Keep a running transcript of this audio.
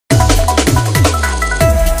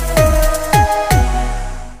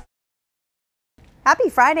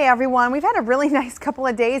Happy Friday, everyone. We've had a really nice couple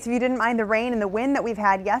of days. If you didn't mind the rain and the wind that we've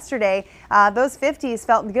had yesterday, those 50s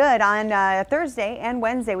felt good on Thursday and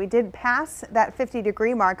Wednesday. We did pass that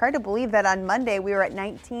 50-degree mark. Hard to believe that on Monday we were at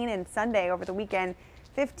 19 and Sunday over the weekend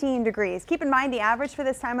 15 degrees. Keep in mind the average for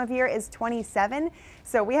this time of year is 27,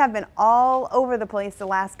 so we have been all over the place the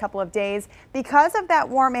last couple of days because of that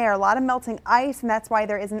warm air. A lot of melting ice, and that's why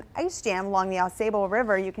there is an ice jam along the AuSable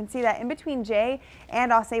River. You can see that in between Jay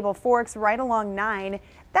and AuSable Forks right along 9.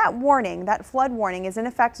 That warning, that flood warning, is in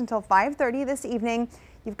effect until 5:30 this evening.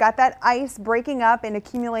 You've got that ice breaking up and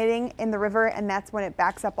accumulating in the river, and that's when it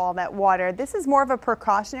backs up all that water. This is more of a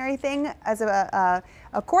precautionary thing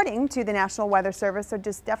according to the National Weather Service, so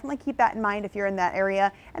just definitely keep that in mind if you're in that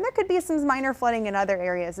area. And there could be some minor flooding in other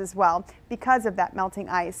areas as well because of that melting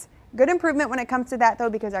ice. Good improvement when it comes to that, though,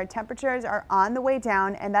 because our temperatures are on the way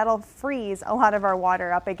down, and that'll freeze a lot of our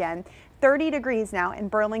water up again. 30 degrees now in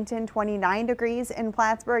Burlington, 29 degrees in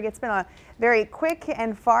Plattsburgh. It's been a very quick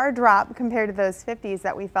and far drop compared to those 50s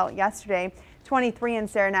that we felt yesterday. 23 in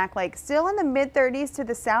Saranac Lake, still in the mid-30s to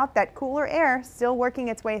the south. That cooler air still working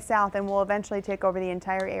its way south and will eventually take over the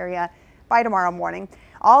entire area by tomorrow morning.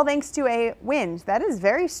 All thanks to a wind that is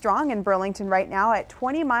very strong in Burlington right now at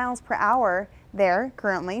 20 miles per hour there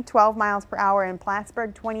currently, 12 miles per hour in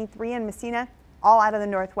Plattsburgh, 23 in Messina, all out of the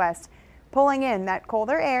northwest, pulling in that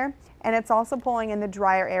colder air, and it's also pulling in the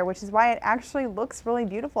drier air, which is why it actually looks really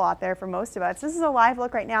beautiful out there for most of us. This is a live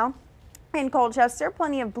look right now in Colchester.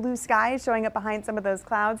 Plenty of blue skies showing up behind some of those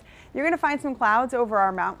clouds. You're going to find some clouds over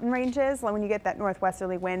our mountain ranges when you get that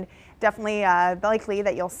northwesterly wind. Definitely likely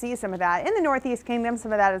that you'll see some of that in the Northeast Kingdom,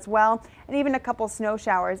 some of that as well, and even a couple snow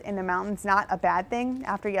showers in the mountains. Not a bad thing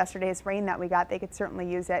after yesterday's rain that we got. They could certainly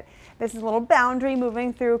use it. This is a little boundary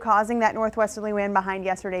moving through, causing that northwesterly wind behind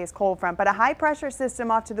yesterday's cold front, but a high pressure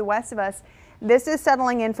system off to the west of us. This is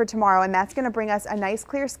settling in for tomorrow, and that's going to bring us a nice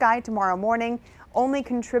clear sky tomorrow morning, only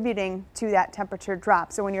contributing to that temperature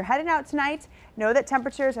drop. So when you're headed out tonight, know that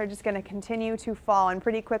temperatures are just going to continue to fall, and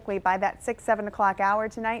pretty quickly by that 6-7 o'clock hour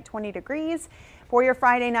tonight. 20 degrees for your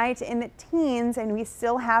Friday night in the teens, and we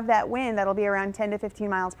still have that wind that'll be around 10 to 15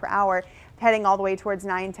 miles per hour heading all the way towards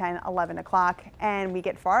 9, 10, 11 o'clock, and we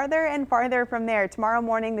get farther and farther from there. Tomorrow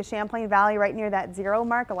morning, the Champlain Valley right near that 0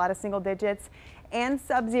 mark, a lot of single digits and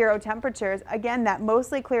sub-zero temperatures. Again, that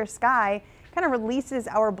mostly clear sky kind of releases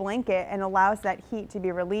our blanket and allows that heat to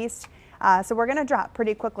be released. So we're going to drop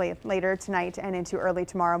pretty quickly later tonight and into early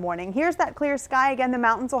tomorrow morning. Here's that clear sky. Again, the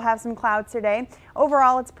mountains will have some clouds today.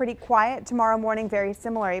 Overall, it's pretty quiet tomorrow morning, very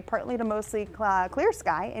similar, a partly to mostly clear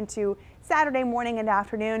sky into Saturday morning and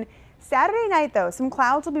afternoon. Saturday night, though, some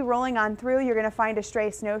clouds will be rolling on through. You're going to find a stray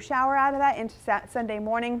snow shower out of that into Sunday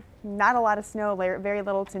morning. Not a lot of snow, very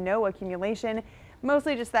little to no accumulation.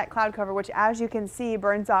 Mostly just that cloud cover, which, as you can see,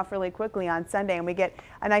 burns off really quickly on Sunday, and we get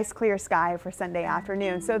a nice clear sky for Sunday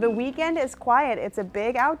afternoon. So the weekend is quiet. It's a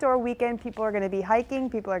big outdoor weekend. People are going to be hiking,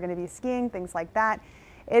 people are going to be skiing, things like that.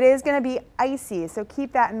 It is going to be icy, so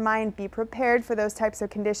keep that in mind. Be prepared for those types of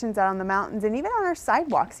conditions out on the mountains and even on our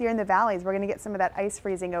sidewalks here in the valleys. We're going to get some of that ice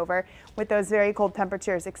freezing over with those very cold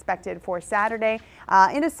temperatures expected for Saturday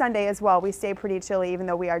into Sunday as well. We stay pretty chilly, even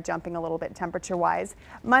though we are jumping a little bit temperature-wise.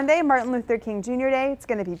 Monday, Martin Luther King Jr. Day. It's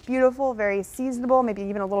going to be beautiful, very seasonable, maybe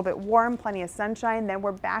even a little bit warm, plenty of sunshine. Then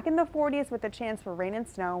we're back in the 40s with a chance for rain and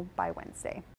snow by Wednesday.